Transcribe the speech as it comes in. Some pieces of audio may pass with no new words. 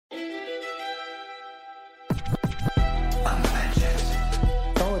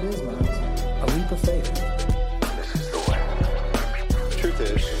leap of faith. This is the way. The truth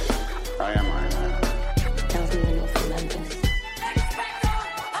is, I am Iron Man. Tells me when you'll Memphis.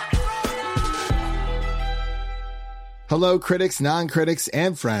 Hello, critics, non-critics,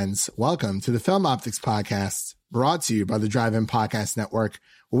 and friends. Welcome to the Film Optics Podcast, brought to you by the Drive-In Podcast Network,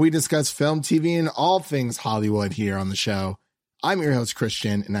 where we discuss film, TV, and all things Hollywood here on the show. I'm your host,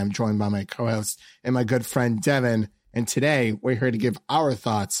 Christian, and I'm joined by my co-host and my good friend, Devin. And today, we're here to give our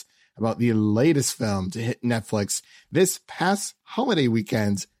thoughts about the latest film to hit Netflix this past holiday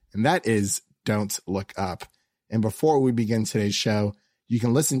weekend, and that is Don't Look Up. And before we begin today's show, you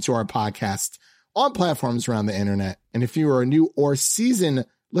can listen to our podcast on platforms around the internet. And if you are a new or seasoned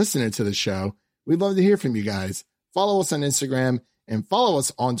listener to the show, we'd love to hear from you guys. Follow us on Instagram and follow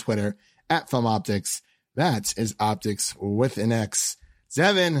us on Twitter at Film Optics. That is Optics with an X.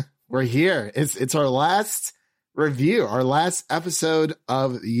 Devin, we're here. It's our last review, our last episode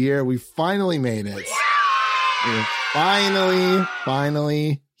of the year. We finally made it. We're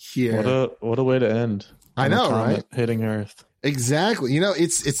finally here. What a way to end. I know, right? Hitting Earth. Exactly. You know,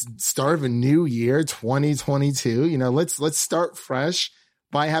 it's start of a new year, 2022. You know, let's start fresh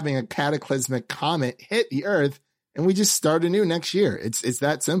by having a cataclysmic comet hit the Earth, and we just start anew next year. It's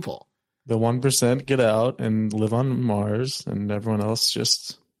that simple. The 1% get out and live on Mars, and everyone else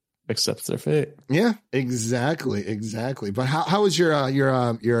just accepts their fate. Yeah, exactly. But how was your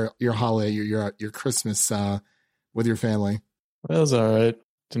holiday, your Christmas with your family? Well, it was all right.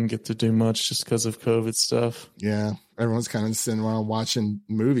 Didn't get to do much just because of COVID stuff. Yeah, everyone's kind of sitting around watching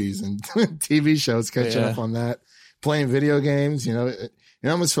movies and TV shows, catching up on that, playing video games. You know, it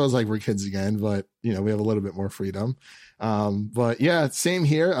almost feels like we're kids again, but you know, we have a little bit more freedom. But yeah, same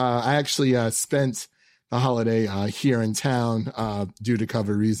here. I actually spent the holiday here in town due to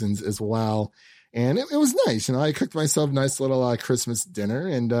COVID reasons as well, and it was nice. You know, I cooked myself a nice little Christmas dinner,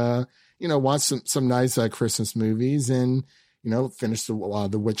 and you know, watched some nice Christmas movies, and you know, finished The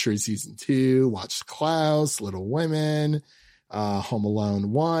Witcher season 2, watched Klaus, Little Women, Home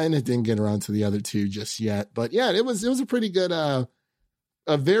Alone 1. It didn't get around to the other two just yet, but yeah, it was a pretty good, a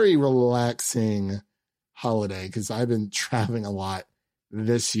very relaxing holiday because I've been traveling a lot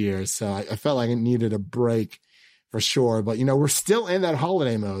this year, so I felt like I needed a break for sure. But you know, we're still in that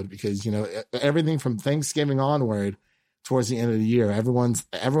holiday mode because you know everything from Thanksgiving onward towards the end of the year, everyone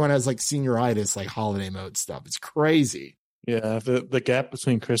has like senioritis, like holiday mode stuff. It's crazy. Yeah, the gap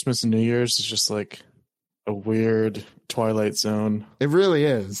between Christmas and New Year's is just like a weird Twilight Zone. It really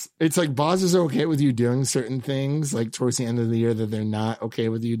is. It's like bosses are okay with you doing certain things like towards the end of the year that they're not okay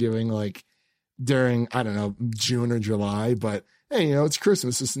with you doing like during, I don't know, June or July. But hey, you know, it's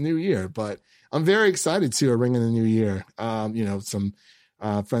Christmas, it's the new year. But I'm very excited to ring in the new year. You know, some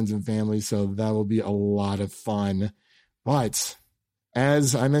friends and family, so that will be a lot of fun. But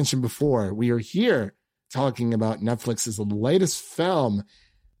as I mentioned before, we are here talking about Netflix's latest film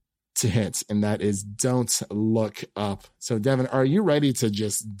to hit, and that is Don't Look Up. So, Devin, are you ready to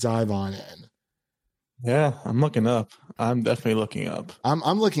just dive on in? Yeah, I'm looking up. I'm definitely looking up.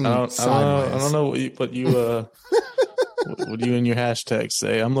 I'm looking sideways. I don't know what you what you and your hashtags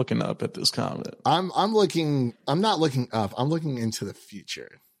say. I'm looking up at this comment. I'm not looking up. I'm looking into the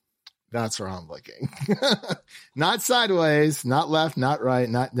future. That's where I'm looking. Not sideways, not left, not right,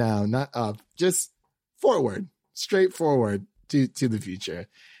 not down, not up. Just forward, straight forward to the future.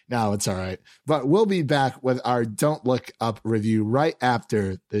 Now it's all right. But we'll be back with our Don't Look Up review right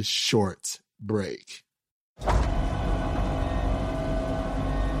after this short break.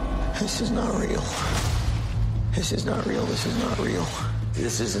 This is not real. This is not real. This is not real.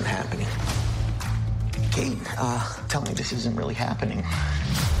 This isn't happening. Kate, tell me this isn't really happening.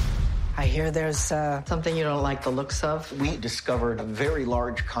 I hear there's something you don't like the looks of. We discovered a very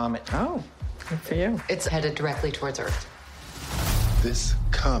large comet. Oh, good for you. It's headed directly towards Earth. This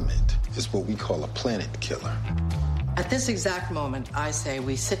comet is what we call a planet killer. At this exact moment, I say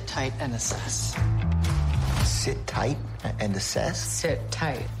we sit tight and assess. Sit tight and assess? Sit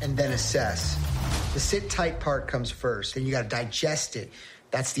tight. And then assess. The sit tight part comes first, then you got to digest it.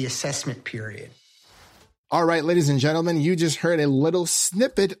 That's the assessment period. All right, ladies and gentlemen, you just heard a little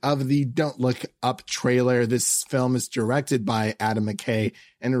snippet of the Don't Look Up trailer. This film is directed by Adam McKay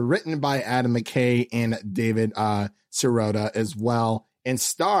and written by Adam McKay and David Sirota as well, and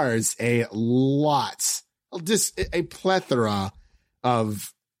stars a lot, just a plethora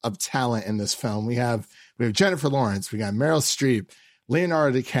of talent in this film. We have Jennifer Lawrence, we got Meryl Streep,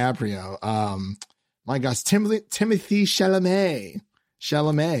 Leonardo DiCaprio, my gosh, Timothy Chalamet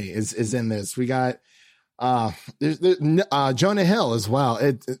is in this. We got Jonah Hill as well.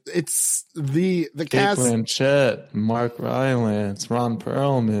 It's the Kate cast. Blanchett, Mark Rylance, Ron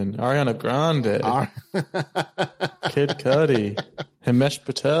Perlman, Ariana Grande, Kid Cudi, Himesh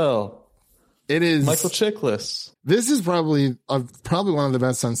Patel. It is Michael Chiklis. This is probably one of the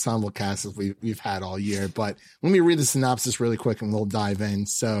best ensemble casts we've had all year. But let me read the synopsis really quick and we'll dive in.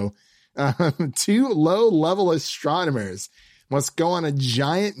 So, 2 low-level astronomers must go on a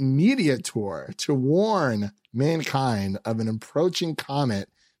giant media tour to warn mankind of an approaching comet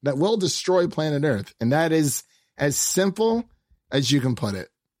that will destroy planet Earth. And that is as simple as you can put it,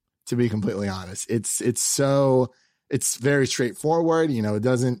 to be completely honest. It's very straightforward. You know, it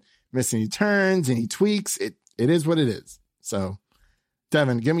doesn't miss any turns, any tweaks. It is what it is. So,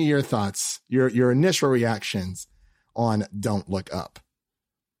 Devin, give me your thoughts, your initial reactions on Don't Look Up.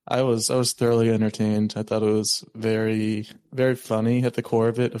 I was thoroughly entertained. I thought it was very, very funny at the core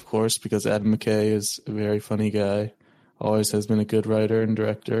of it, of course, because Adam McKay is a very funny guy. Always has been a good writer and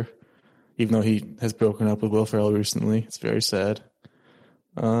director, even though he has broken up with Will Ferrell recently. It's very sad.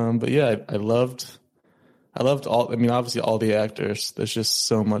 But yeah, I loved all. I mean, obviously all the actors. There's just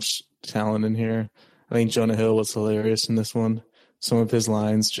so much talent in here. I think Jonah Hill was hilarious in this one. Some of his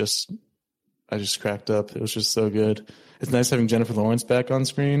lines I just cracked up. It was just so good. It's nice having Jennifer Lawrence back on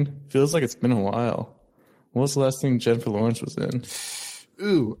screen. Feels like it's been a while. What was the last thing Jennifer Lawrence was in?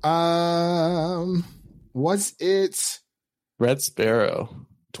 Was it Red Sparrow,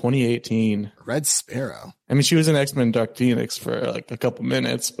 2018? Red Sparrow. I mean, she was in X-Men Dark Phoenix for like a couple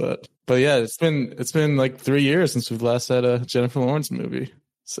minutes, but yeah, it's been like 3 years since we've last had a Jennifer Lawrence movie.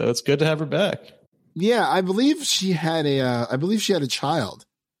 So it's good to have her back. Yeah, I believe she had a child.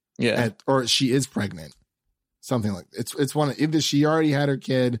 Yeah. Or she is pregnant. Something like it's one of, either she already had her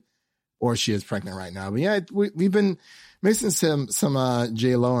kid or she is pregnant right now. But yeah, we've been missing some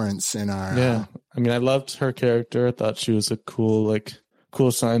Jay Lawrence in our. Yeah, I mean, I loved her character. I thought she was a cool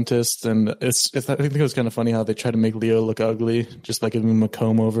scientist, and I think it was kind of funny how they tried to make Leo look ugly just by giving him a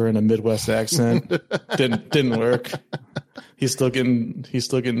comb over and a Midwest accent. didn't work. He's still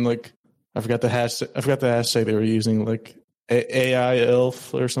getting like I forgot the hashtag they were using, like AI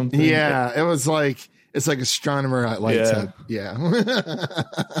elf or something. Yeah, it was like. It's like astronomer at light tip. Yeah.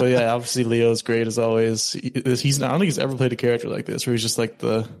 But yeah, obviously Leo's great as always. I don't think he's ever played a character like this where he's just like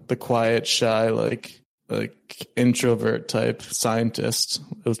the quiet, shy, like introvert type scientist.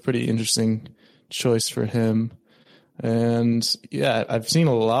 It was pretty interesting choice for him. And yeah, I've seen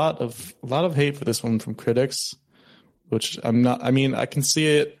a lot of hate for this one from critics, which I'm not. I mean, I can see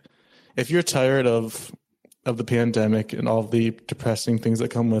it. If you're tired of the pandemic and all the depressing things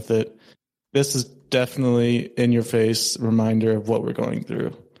that come with it, this is definitely in your face reminder of what we're going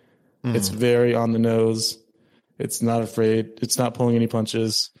through. It's very on the nose. It's not afraid. It's not pulling any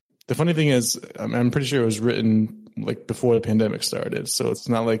punches. The funny thing is, I'm pretty sure it was written like before the pandemic started. So it's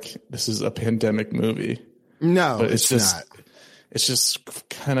not like this is a pandemic movie. No, but it's not. It's just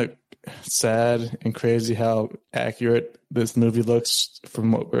kind of sad and crazy how accurate this movie looks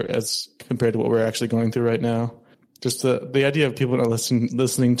from as compared to what we're actually going through right now. Just the idea of people not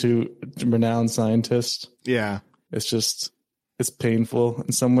listening to renowned scientists. Yeah. It's painful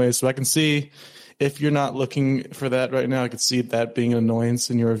in some ways. So I can see if you're not looking for that right now, I could see that being an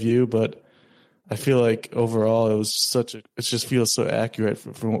annoyance in your review. But I feel like overall it just feels so accurate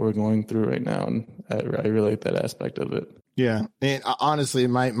from what we're going through right now. And I really like that aspect of it. Yeah. And honestly,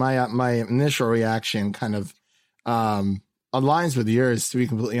 my initial reaction kind of, aligns with yours, to be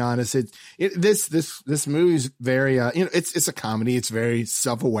completely honest. This movie's very it's a comedy. It's very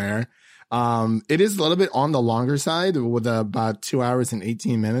self-aware. It is a little bit on the longer side with about 2 hours and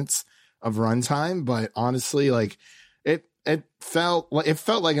 18 minutes of runtime, but honestly, like it felt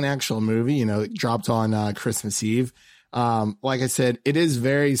like an actual movie. You know, it dropped on Christmas Eve. Like I said, it is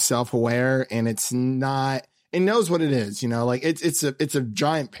very self-aware, and it knows what it is. You know, like it's a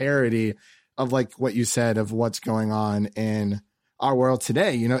giant parody of like what you said of what's going on in our world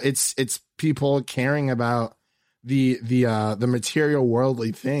today. You know, it's people caring about the material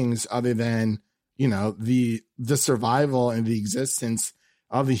worldly things other than, you know, the survival and the existence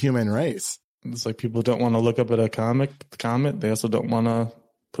of the human race. It's like people don't want to look up at a comet. They also don't want to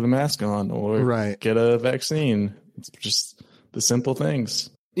put a mask on or get a vaccine. It's just the simple things.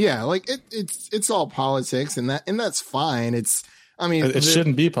 Yeah. Like it's all politics and that's fine. It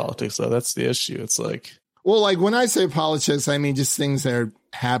shouldn't be politics, though. That's the issue. It's like, well, like when I say politics, I mean just things that are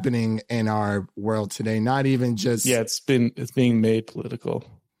happening in our world today. Not even just it's being made political.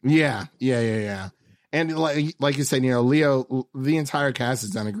 Yeah. And like you said, Leo, the entire cast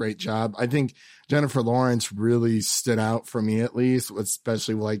has done a great job. I think Jennifer Lawrence really stood out for me, at least,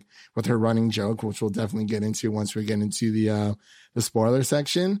 especially like with her running joke, which we'll definitely get into once we get into the spoiler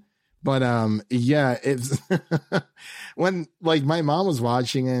section. But yeah, it's when like my mom was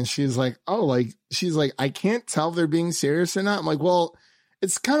watching and she's like, I can't tell if they're being serious or not. I'm like, well,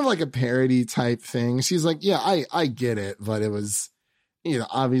 it's kind of like a parody type thing. She's like, yeah, I get it, but it was,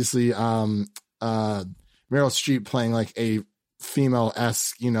 obviously Meryl Streep playing like a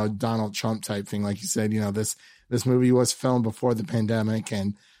female-esque, Donald Trump type thing. Like you said, this movie was filmed before the pandemic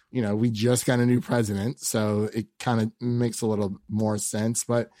and, we just got a new president. So it kind of makes a little more sense.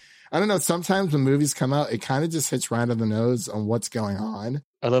 But I don't know. Sometimes when movies come out, it kind of just hits right on the nose on what's going on.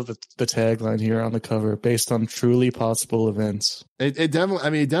 I love the tagline here on the cover, based on truly possible events. It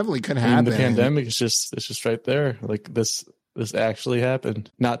definitely could happen. The pandemic is just right there. Like this actually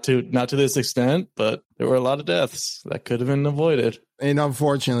happened. Not to this extent, but there were a lot of deaths that could have been avoided. And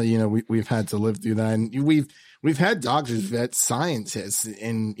unfortunately, we've had to live through that. And we've had doctors, vets, scientists,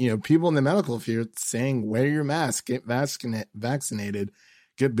 and people in the medical field saying, wear your mask, get vaccinated,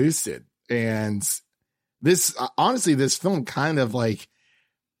 get boosted. And this, honestly, this film kind of like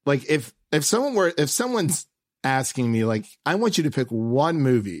if someone's asking me, like, I want you to pick one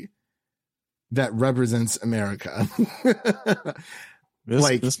movie that represents America,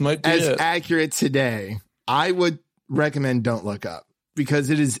 this might be as it. Accurate today, I would recommend Don't Look Up, because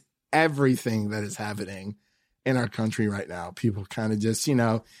it is everything that is happening in our country right now. People kind of just,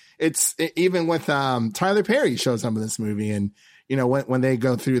 even with Tyler Perry shows up in this movie, and when they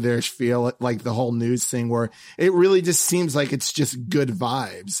go through their spiel, like the whole news thing, where it really just seems like it's just good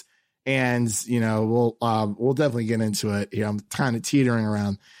vibes. And we'll definitely get into it. I'm kind of teetering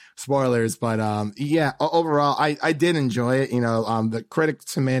around spoilers, but yeah, overall, I did enjoy it. The critic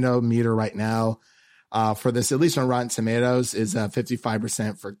tomato meter right now for this, at least on Rotten Tomatoes, is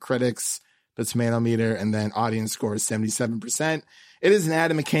 55% for critics, the tomato meter, and then audience score is 77%. It is an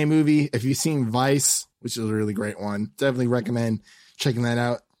Adam McKay movie. If you've seen Vice, which is a really great one, definitely recommend checking that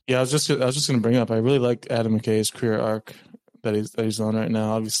out. Yeah, I was just going to bring up, I really like Adam McKay's career arc that he's on right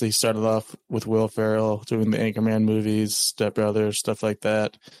now. Obviously, he started off with Will Ferrell doing the Anchorman movies, Step Brothers, stuff like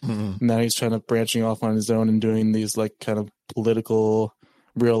that. Mm-hmm. Now he's trying to branching off on his own and doing these like kind of political,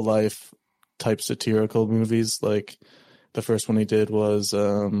 real life type satirical movies. Like the first one he did was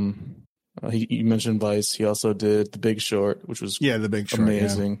you mentioned Vice. He also did The Big Short, which was The Big Short,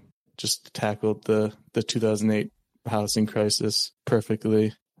 amazing. Yeah. Just tackled the 2008 housing crisis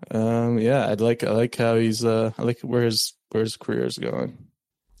perfectly. I like how he's I like where his career is going.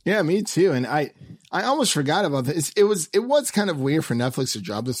 Yeah, me too. And I almost forgot about this. It was kind of weird for Netflix to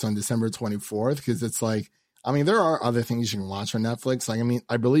drop this on December 24th, because it's like, there are other things you can watch on Netflix. Like,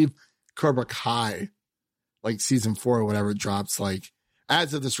 I believe Cobra Kai, like season 4 or whatever, drops like,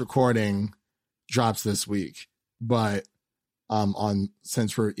 as of this recording, drops this week. But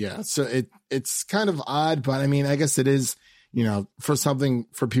so it's kind of odd, but I guess it is, for something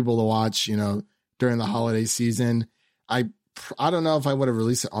for people to watch, during the holiday season. I don't know if I would have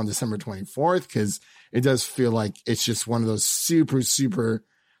released it on December 24th, because it does feel like it's just one of those super, super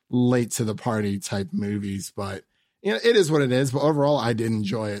late to the party type movies, but it is what it is. But overall, I did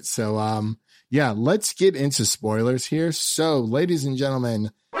enjoy it. So, let's get into spoilers here. So, ladies and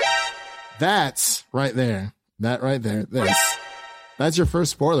gentlemen, that's right there. That's your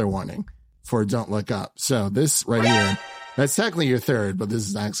first spoiler warning for Don't Look Up. So this right here, that's technically your third, but this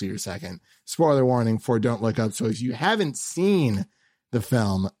is actually your second spoiler warning for Don't Look Up. So if you haven't seen the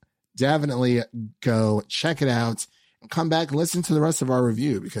film, definitely go check it out and come back and listen to the rest of our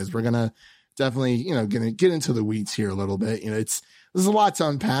review, because we're going to definitely, gonna get into the weeds here a little bit. There's a lot to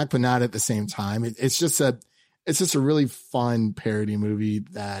unpack, but not at the same time. It's just a really fun parody movie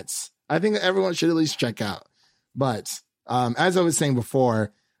that I think that everyone should at least check out. But as I was saying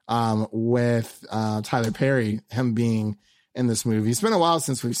before, with Tyler Perry, him being in this movie, it's been a while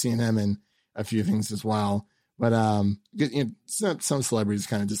since we've seen him in a few things as well. But some celebrities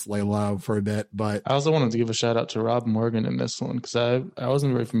kind of just lay low for a bit. But I also wanted to give a shout out to Rob Morgan in this one, because I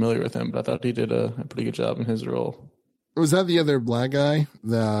wasn't very familiar with him, but I thought he did a pretty good job in his role. Was that the other black guy?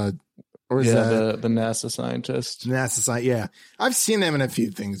 The NASA scientist. Yeah, I've seen him in a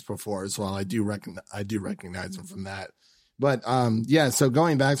few things before as well. I do recognize him from that. But so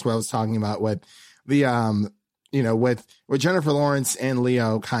going back to what I was talking about with the with Jennifer Lawrence and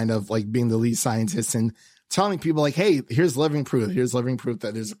Leo kind of like being the lead scientists and telling people like, hey, here's living proof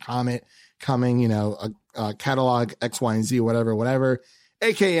that there's a comet coming, a catalog X, Y, and Z, whatever.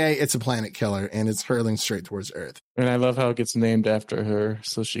 AKA it's a planet killer and it's hurtling straight towards Earth. And I love how it gets named after her,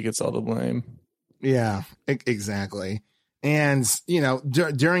 so she gets all the blame. Yeah, exactly. And, you know,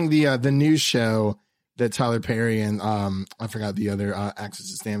 during the news show that Tyler Perry and I forgot the other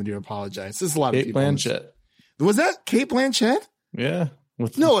actress's name, I do apologize. There's a lot of people. Cate Blanchett. Was that Cate Blanchett? Yeah.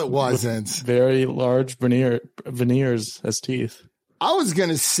 No, it wasn't. Very large veneers as teeth. I was going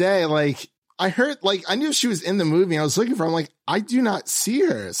to say, like, I heard, like, I knew she was in the movie. I was looking for her. I'm like, I do not see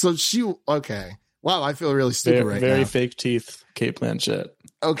her. So okay. Wow, I feel really stupid right now. Very fake teeth, Cate Blanchett.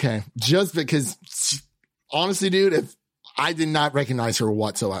 Okay. Just because, honestly, dude, if I did not recognize her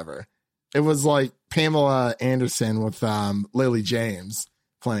whatsoever. It was like Pamela Anderson with Lily James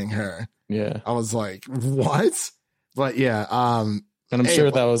playing her. Yeah. I was like, what? But yeah. And I'm sure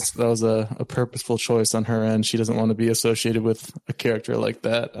that was a purposeful choice on her end. She doesn't want to be associated with a character like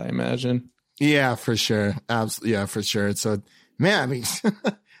that, I imagine. Yeah, for sure. Absolutely. Yeah, for sure. So, man, I mean,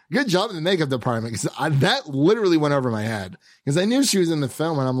 good job in the makeup department, because that literally went over my head, because I knew she was in the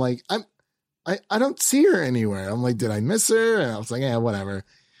film and I'm like, I don't see her anywhere. I'm like, did I miss her? And I was like, yeah, whatever.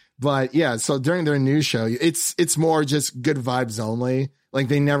 But yeah, so during their news show, it's more just good vibes only. Like,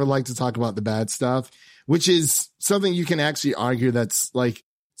 they never like to talk about the bad stuff, which is something you can actually argue that's like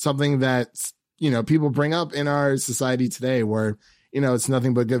something that, you know, people bring up in our society today, where, you know, it's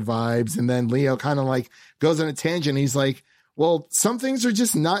nothing but good vibes. And then Leo kind of like goes on a tangent. He's like, well, some things are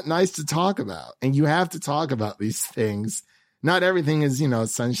just not nice to talk about, and you have to talk about these things. Not everything is, you know,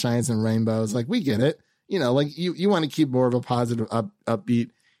 sunshines and rainbows. Like, we get it. You know, like you want to keep more of a positive, upbeat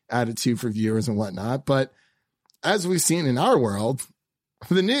attitude for viewers and whatnot. But as we've seen in our world,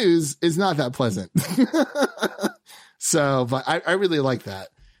 the news is not that pleasant. So, but I really like that,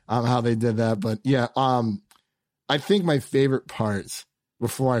 how they did that. But yeah, I think my favorite part,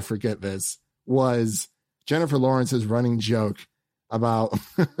 before I forget this, was Jennifer Lawrence's running joke about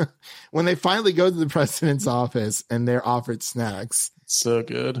when they finally go to the president's office and they're offered snacks. So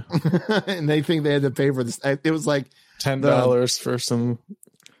good. And they think they had to pay for this. It was like $10 for some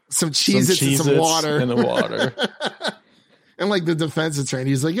Cheez-Its and some water. And the water. And like the defense attorney,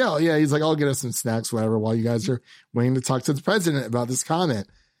 he's like, yeah, he's like, I'll get us some snacks, whatever, while you guys are waiting to talk to the president about this comment.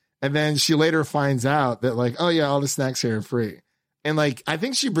 And then she later finds out that, like, oh yeah, all the snacks here are free. And like, I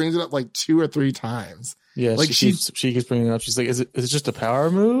think she brings it up like 2 or 3 times. Yeah, like she keeps bringing it up. She's like, is it just a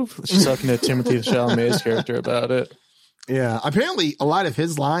power move? She's talking to Timothée Chalamet's character about it. Yeah, apparently a lot of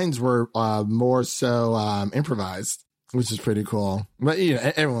his lines were more so improvised, which is pretty cool. But you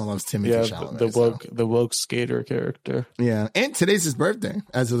know, everyone loves Timothée Chalamet. The woke skater character. Yeah, and today's his birthday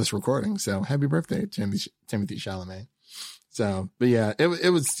as of this recording. So happy birthday, Timothée Chalamet. So, but yeah,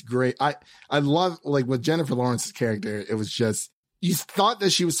 it was great. I love, like, with Jennifer Lawrence's character, it was just, you thought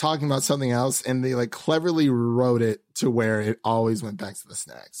that she was talking about something else, and they like cleverly wrote it to where it always went back to the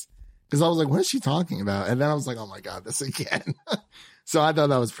snacks. Because I was like, what is she talking about? And then I was like, oh my God, this again. So I thought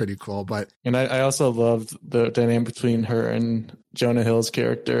that was pretty cool. And I also loved the dynamic between her and Jonah Hill's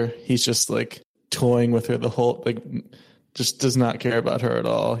character. He's just like toying with her the whole, like, just does not care about her at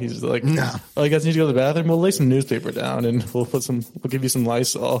all. He's like, no. Oh, you guys need to go to the bathroom? We'll lay some newspaper down and we'll give you some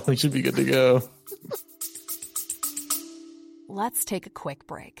Lysol. You should be good to go. Let's take a quick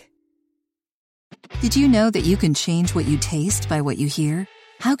break. Did you know that you can change what you taste by what you hear?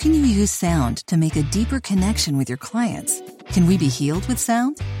 How can you use sound to make a deeper connection with your clients? Can we be healed with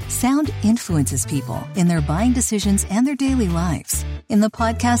sound? Sound influences people in their buying decisions and their daily lives. In the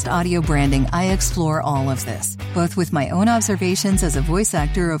podcast Audio Branding, I explore all of this, both with my own observations as a voice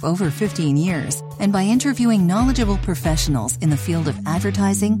actor of over 15 years and by interviewing knowledgeable professionals in the field of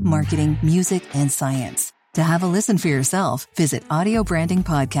advertising, marketing, music, and science. To have a listen for yourself, visit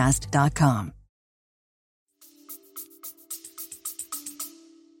audiobrandingpodcast.com.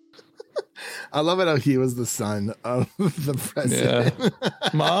 I love it how he was the son of the president. Yeah.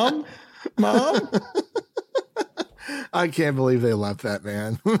 Mom? I can't believe they left that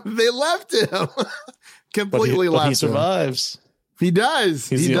man. They left him. Completely left him. But he survives. He does.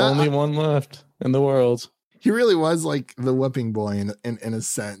 He's the only one left in the world. He really was like the whipping boy in a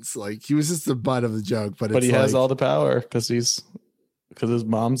sense. Like, he was just the butt of the joke, but he has all the power because his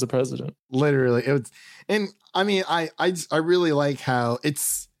mom's the president. Literally. And I mean, I really like how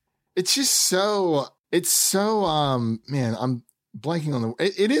it's just so, man, I'm blanking on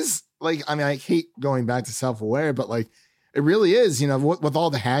it is like, I mean, I hate going back to self-aware, but like, it really is, you know, with all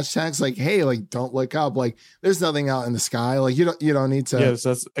the hashtags, like, hey, like, don't look up, like, there's nothing out in the sky. Like, you don't need to. Yes,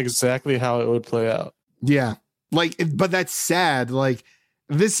 that's exactly how it would play out. Yeah. Like, but that's sad. Like,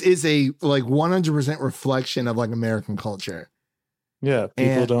 this is a like 100% reflection of like American culture. Yeah.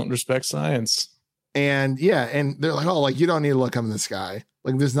 People don't respect science. And yeah. And they're like, oh, like, you don't need to look up in the sky.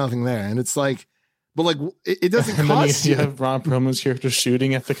 Like, there's nothing there. And it's like, but like, it doesn't and cost then you have Ron Perlman's character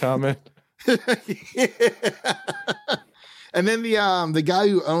shooting at the comment. And then the guy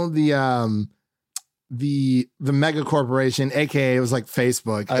who owned the mega corporation, aka it was like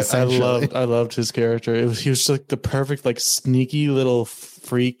Facebook. I loved his character. He was like the perfect, like, sneaky little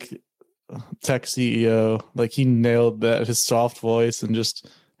freak tech CEO. Like, he nailed that, his soft voice and just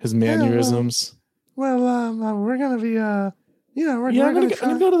his mannerisms. We're gonna be we're I'm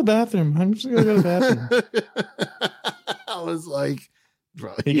gonna go to the bathroom. I'm just gonna go to the bathroom. I was like,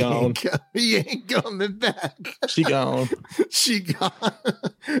 bro, he gone. He ain't coming back. She gone. She gone.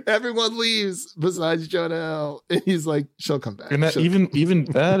 Everyone leaves besides Jonah. And he's like, she'll come back. And that, even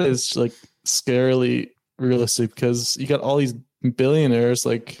that is like scarily realistic, because you got all these billionaires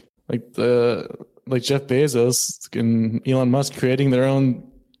like Jeff Bezos and Elon Musk creating their own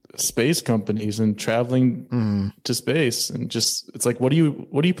space companies and traveling to space, and just, it's like, what are you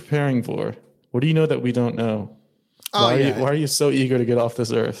preparing for? What do you know that we don't know? Why are you so eager to get off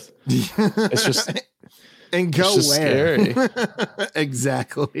this earth? It's just and go it's where? Scary.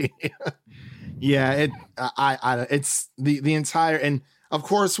 Exactly. Yeah, it's the entire, and of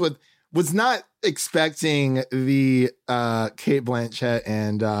course was not expecting the Cate Blanchett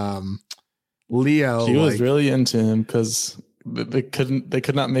and Leo. She was really into him because they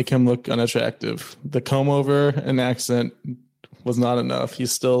could not make him look unattractive. The comb over and accent was not enough.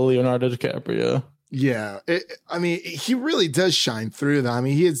 He's still Leonardo DiCaprio. Yeah, he really does shine through though. I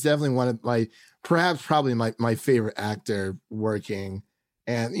mean, he is definitely one of probably my favorite actor working.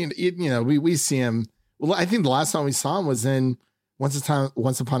 And we see him. Well, I think the last time we saw him was in Once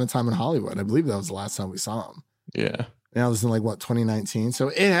Upon a Time in Hollywood. I believe that was the last time we saw him. Yeah, and that was in 2019. So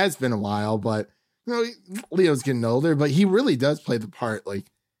it has been a while, but Leo's getting older, but he really does play the part like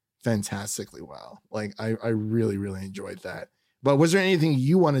fantastically well. Like I really, really enjoyed that. But was there anything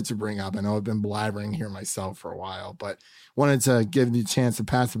you wanted to bring up? I know I've been blabbering here myself for a while, but wanted to give you a chance to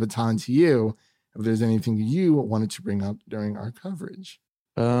pass the baton to you if there's anything you wanted to bring up during our coverage.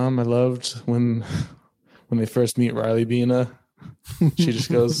 I loved when they first meet Riley Bina. She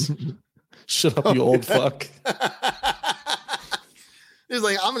just goes, "Shut up, you old fuck." He's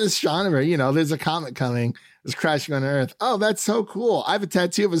like, "I'm an astronomer. There's a comet coming. It's crashing on Earth. Oh, that's so cool. I have a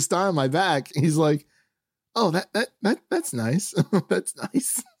tattoo of a star on my back." He's like, "Oh, that's nice. That's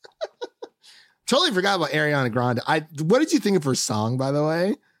nice." Totally forgot about Ariana Grande. What did you think of her song, by the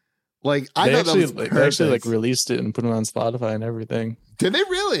way? Like, I thought they actually released it and put it on Spotify and everything. Did they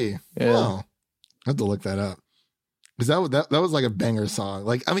really? Yeah. Oh, I have to look that up. Because that was like a banger song.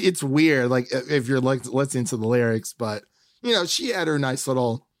 Like, I mean, it's weird. Like, if you're like listening to the lyrics, but she had her nice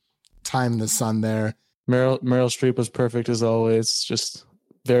little time in the sun there. Meryl Streep was perfect as always. Just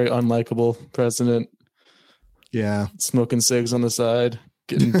very unlikable president. Yeah. Smoking cigs on the side,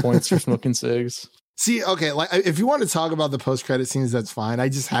 getting points for smoking cigs. See, okay, like if you want to talk about the post-credit scenes, that's fine. I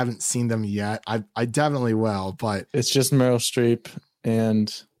just haven't seen them yet. I definitely will, but it's just Meryl Streep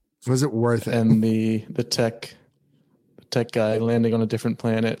and was it worth it? And the tech guy landing on a different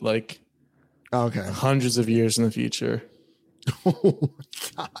planet, like hundreds of years in the future. Oh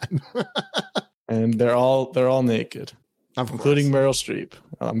my god. And they're all naked. Including Meryl Streep.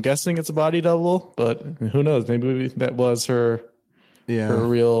 I'm guessing it's a body double, but who knows? Maybe that was her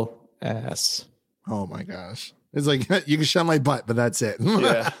real ass. Oh my gosh. It's like, you can show my butt, but that's it.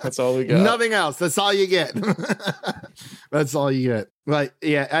 Yeah, that's all we got. Nothing else. That's all you get. That's all you get. But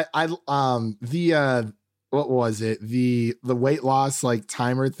yeah, what was it? The weight loss like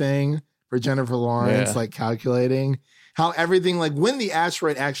timer thing for Jennifer Lawrence, like calculating how everything, like when the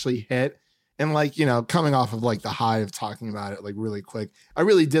asteroid actually hit, and like, coming off of like the high of talking about it like really quick, I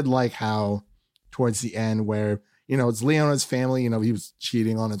really did like how towards the end where, it's Leona's family, he was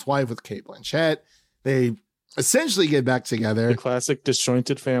cheating on his wife with Cate Blanchett. They essentially get back together. The classic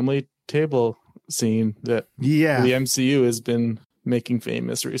disjointed family table scene that the MCU has been making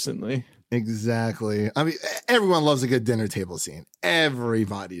famous recently. Exactly. I mean, everyone loves a good dinner table scene.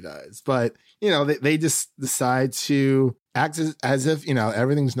 Everybody does. But, they just decide to act as if,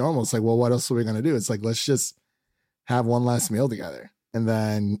 everything's normal. It's like, well, what else are we going to do? It's like, let's just have one last meal together. And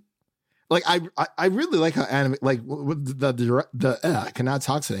then, like, I really like how I cannot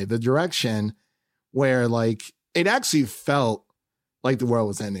talk today. The direction where, like, it actually felt like the world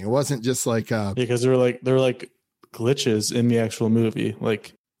was ending. It wasn't just like because there were like glitches in the actual movie.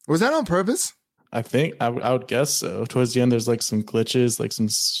 Like, was that on purpose? I think I would guess so. Towards the end, there's like some glitches, like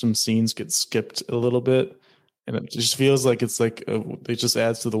some scenes get skipped a little bit, and it just feels like it's like it just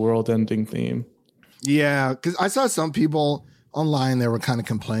adds to the world-ending theme. Yeah, because I saw some people online that were kind of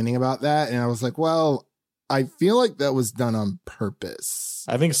complaining about that, and I was like, well, I feel like that was done on purpose.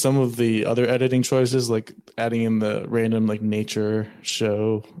 I think some of the other editing choices, like adding in the random like nature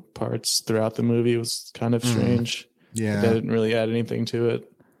show parts throughout the movie, was kind of strange. Yeah. They didn't really add anything to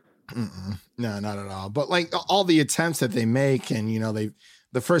it. No, not at all. But like all the attempts that they make, and you know,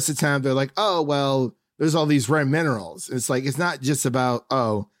 the first attempt, they're like, oh, well, there's all these rare minerals. It's like, it's not just about,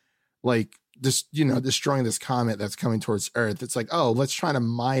 like just, you know, destroying this comet that's coming towards Earth. It's like, oh, let's try to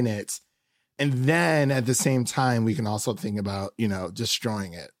mine it. And then at the same time, we can also think about, you know,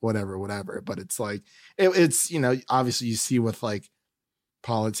 destroying it, whatever. But it's like, it's, you know, obviously you see with like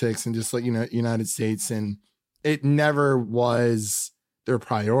politics and just like, you know, United States, and it never was their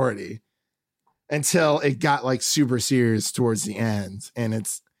priority until it got like super serious towards the end. And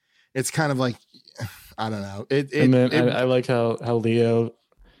it's kind of like, I don't know. I like how Leo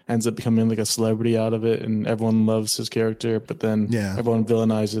ends up becoming like a celebrity out of it, and everyone loves his character, but then everyone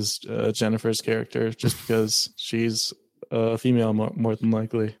villainizes Jennifer's character just because she's a female more than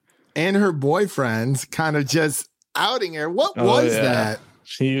likely. And her boyfriend kind of just outing her. What was that?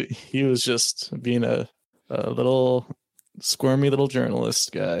 He was just being a little squirmy little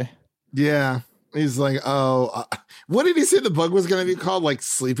journalist guy. Yeah. He's like, what did he say the bug was going to be called? Like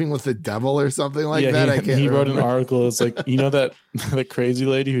sleeping with the devil or something like that? He wrote an article. It's like, you know, that the crazy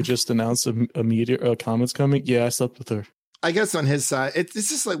lady who just announced a meteor, a comet's coming? Yeah, I slept with her. I guess on his side, it's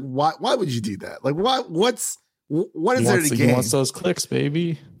just like, why would you do that? Like, what is there to gain? He wants those clicks,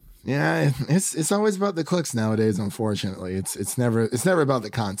 baby. Yeah, it's always about the clicks nowadays, unfortunately. It's never about the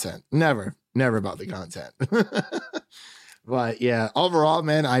content. Never about the content. But yeah, overall,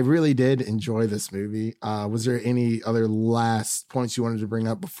 man, I really did enjoy this movie. Was there any other last points you wanted to bring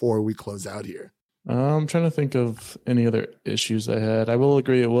up before we close out here? I'm trying to think of any other issues I had. I will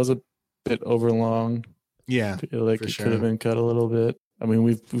agree it was a bit overlong. Yeah, I feel like it could have been cut a little bit. I mean,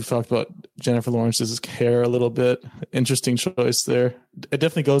 we've talked about Jennifer Lawrence's hair a little bit. Interesting choice there. It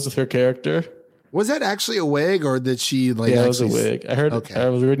definitely goes with her character. Was that actually a wig, or did she like? Yeah, it was a wig. I heard. Okay. I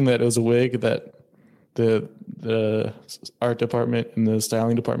was reading that it was a wig that the art department and the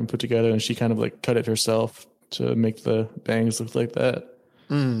styling department put together, and she kind of like cut it herself to make the bangs look like that.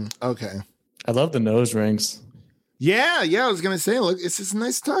 Okay. I love the nose rings. Yeah. I was gonna say, look, it's just a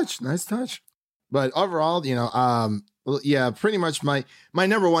nice touch. But overall, you know, yeah, pretty much my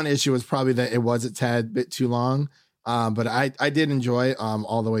number one issue was probably that it was a tad bit too long. But I did enjoy it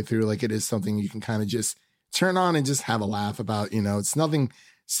all the way through. Like, it is something you can kind of just turn on and just have a laugh about. You know, it's nothing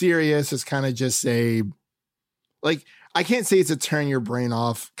serious. It's kind of just like, I can't say it's a turn your brain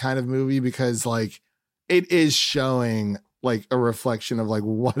off kind of movie, because like it is showing like a reflection of like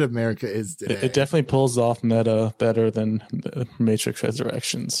what America is today. It definitely pulls off meta better than the Matrix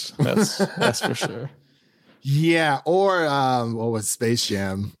Resurrections. That's for sure. Yeah. Or what was Space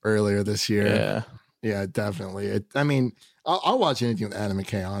Jam earlier this year? Yeah, definitely. I mean, I'll watch anything with Adam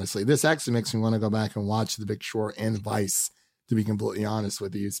McKay, honestly. This actually makes me want to go back and watch The Big Short and Vice, to be completely honest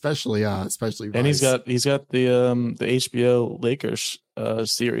with you, especially Vice. And he's got the HBO Lakers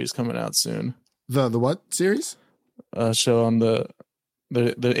series coming out soon. The what series? Show on the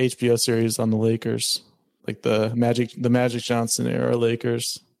HBO series on the Lakers, like the Magic Johnson era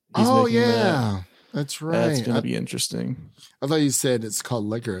Lakers. He's that. That's right. That's going to be interesting. I thought you said it's called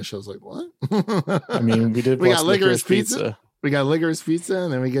Licorice. I was like, what? I mean, we got Licorice Pizza. We got Licorice Pizza,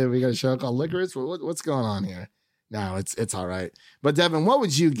 and then we got a show called Licorice. What's going on here? No, it's all right. But Devin, what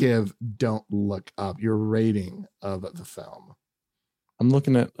would you give Don't Look Up, your rating of the film? I'm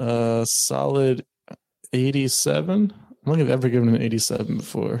looking at solid 87. I don't think I've ever given an 87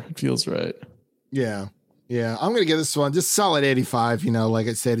 before. It feels right. Yeah. I'm going to give this one just solid 85. You know, like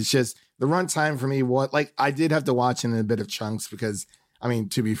I said, it's just the runtime for me. I did have to watch it in a bit of chunks because, I mean,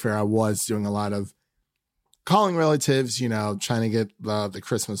 to be fair, I was doing a lot of calling relatives, you know, trying to get the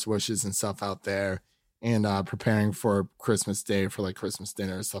Christmas wishes and stuff out there, and preparing for Christmas Day for like Christmas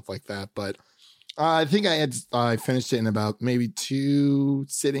dinner and stuff like that. But I think I finished it in about maybe 3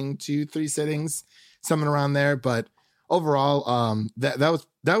 sittings, something around there. But overall, that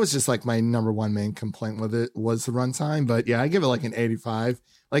was just like my number one main complaint with it was the runtime. But yeah, I give it like an 85.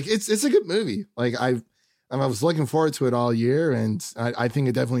 Like it's a good movie. Like I was looking forward to it all year, and I think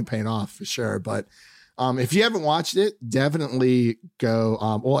it definitely paid off for sure. But if you haven't watched it, definitely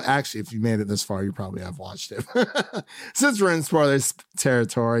go. Well, actually, if you made it this far, you probably have watched it since we're in spoilers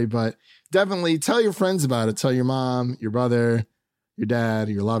territory. But definitely tell your friends about it. Tell your mom, your brother, your dad,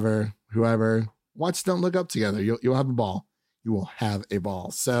 your lover, whoever. Watch Don't Look Up together. You'll have a ball. You will have a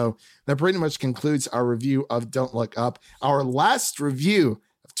ball. So that pretty much concludes our review of Don't Look Up, our last review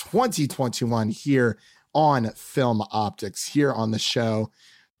of 2021 here on Film Optics, here on the show.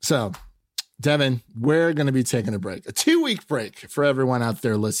 So Devin, we're going to be taking a break, a 2-week break for everyone out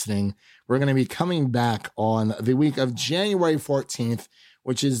there listening. We're going to be coming back on the week of January 14th,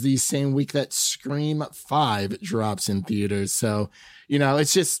 which is the same week that Scream 5 drops in theaters. So,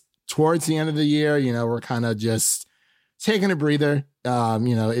 it's just towards the end of the year, we're kind of just taking a breather.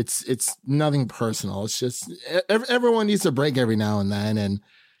 It's nothing personal. It's just everyone needs a break every now and then. And,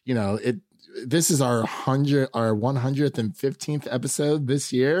 this is our 115th episode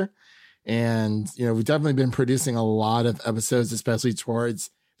this year. And, we've definitely been producing a lot of episodes, especially towards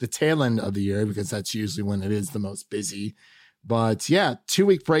the tail end of the year, because that's usually when it is the most busy. But yeah,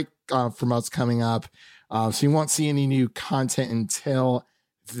 2-week break from us coming up. So you won't see any new content until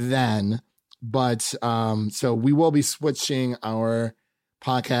then. But so we will be switching our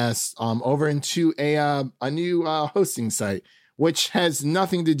podcast over into a new hosting site, which has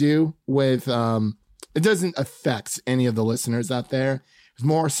nothing to do with it doesn't affect any of the listeners out there. It's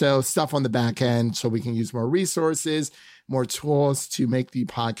more so stuff on the back end so we can use more resources, more tools to make the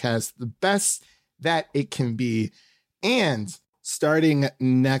podcast the best that it can be. And starting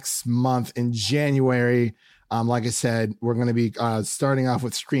next month in January, like I said, we're going to be starting off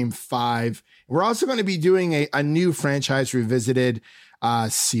with Scream 5. We're also going to be doing a new franchise revisited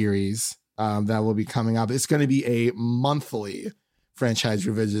series that will be coming up. It's going to be a monthly franchise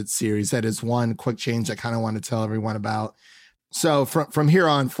revisit series. That is one quick change I kind of want to tell everyone about. So from here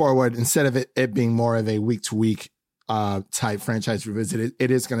on forward, instead of it being more of a week-to-week type franchise revisit,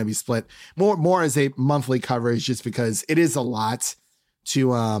 it is going to be split more as a monthly coverage, just because it is a lot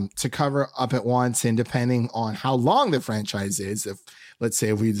to cover up at once. And depending on how long the franchise is, let's say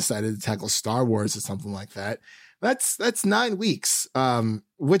if we decided to tackle Star Wars or something like that, that's 9 weeks,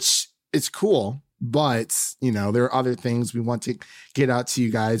 which is cool. But, there are other things we want to get out to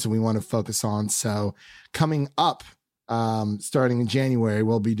you guys and we want to focus on. So coming up, starting in January,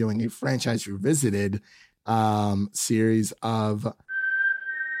 we'll be doing a franchise revisited series of the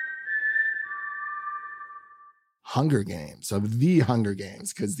Hunger Games,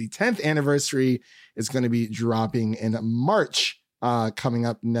 because the 10th anniversary is going to be dropping in March, coming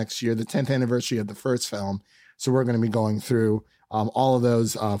up next year, the 10th anniversary of the first film. So we're going to be going through all of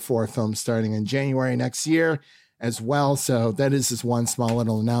those 4 films starting in January next year as well. So that is just one small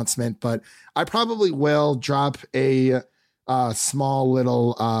little announcement, but I probably will drop a small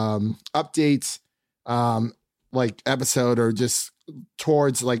little update episode, or just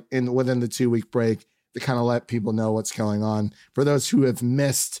towards within the 2-week break, to kind of let people know what's going on for those who have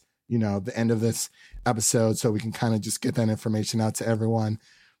missed, the end of this episode, so we can kind of just get that information out to everyone.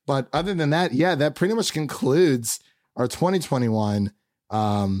 But other than that, yeah, that pretty much concludes our 2021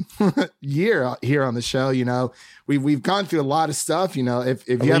 year here on the show. We've gone through a lot of stuff. If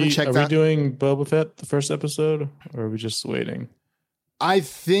you haven't checked out, are we doing Boba Fett the first episode, or are we just waiting? I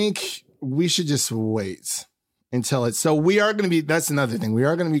think we should just wait until it's. So we are going to be. That's another thing. We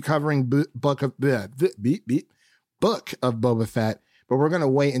are going to be covering Book of Boba Fett, but we're going to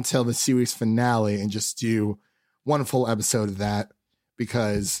wait until the series finale and just do one full episode of that,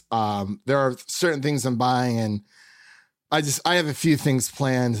 because there are certain things I'm buying, and I have a few things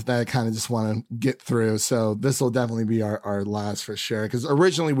planned that I kind of just want to get through. So this will definitely be our last for sure. Because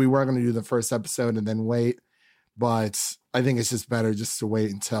originally we were going to do the first episode and then wait, but I think it's just better just to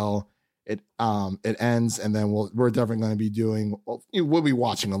wait until it ends, and then we're definitely going to be doing. We'll be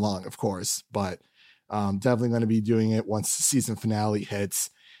watching along, of course, but definitely going to be doing it once the season finale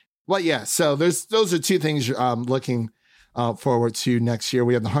hits. But yeah, so those are 2 things looking forward to next year.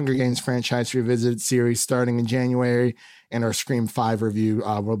 We have the Hunger Games franchise revisited series starting in January, and our Scream 5 review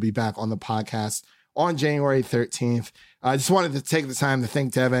will be back on the podcast on January 13th. I just wanted to take the time to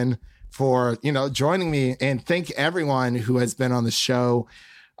thank Devin for, joining me, and thank everyone who has been on the show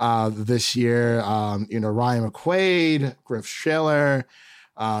this year. Ryan McQuaid, Griff Schiller,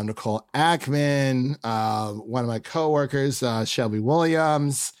 Nicole Ackman, one of my coworkers, Shelby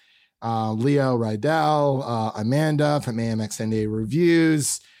Williams, Leo Rydell, Amanda from AMXNA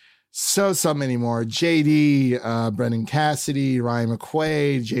Reviews, so many more. JD, Brendan Cassidy, Ryan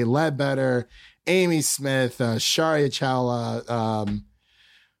McQuaid, Jay Ledbetter, Amy Smith, Sharia Chawla,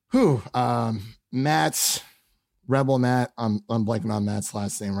 Matt, Rebel Matt. I'm blanking on Matt's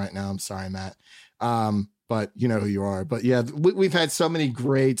last name right now. I'm sorry, Matt. But you know who you are. But yeah, we've had so many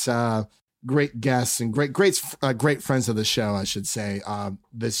great guests and great friends of the show, I should say,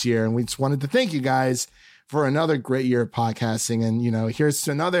 this year. And we just wanted to thank you guys for another great year of podcasting. And, here's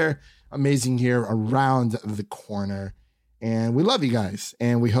to another amazing year around the corner. And we love you guys,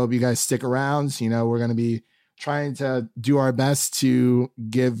 and we hope you guys stick around. We're going to be trying to do our best to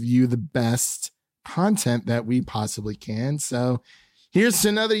give you the best content that we possibly can. So, here's to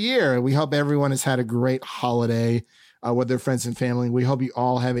another year. We hope everyone has had a great holiday with their friends and family. We hope you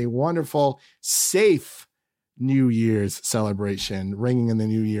all have a wonderful, safe New Year's celebration, ringing in the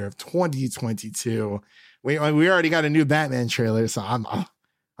new year of 2022. We already got a new Batman trailer, so I'm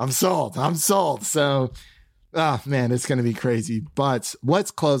sold. I'm sold. So, oh man, it's going to be crazy. But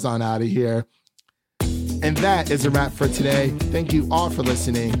let's close on out of here. And that is a wrap for today. Thank you all for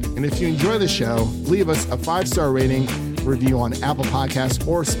listening. And if you enjoy the show, leave us a 5-star rating, review on Apple Podcasts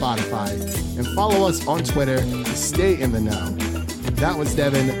or Spotify, and follow us on Twitter to stay in the know. That was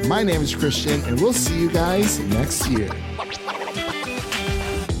Devin. My name is Christian, and we'll see you guys next year.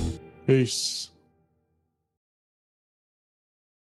 Peace.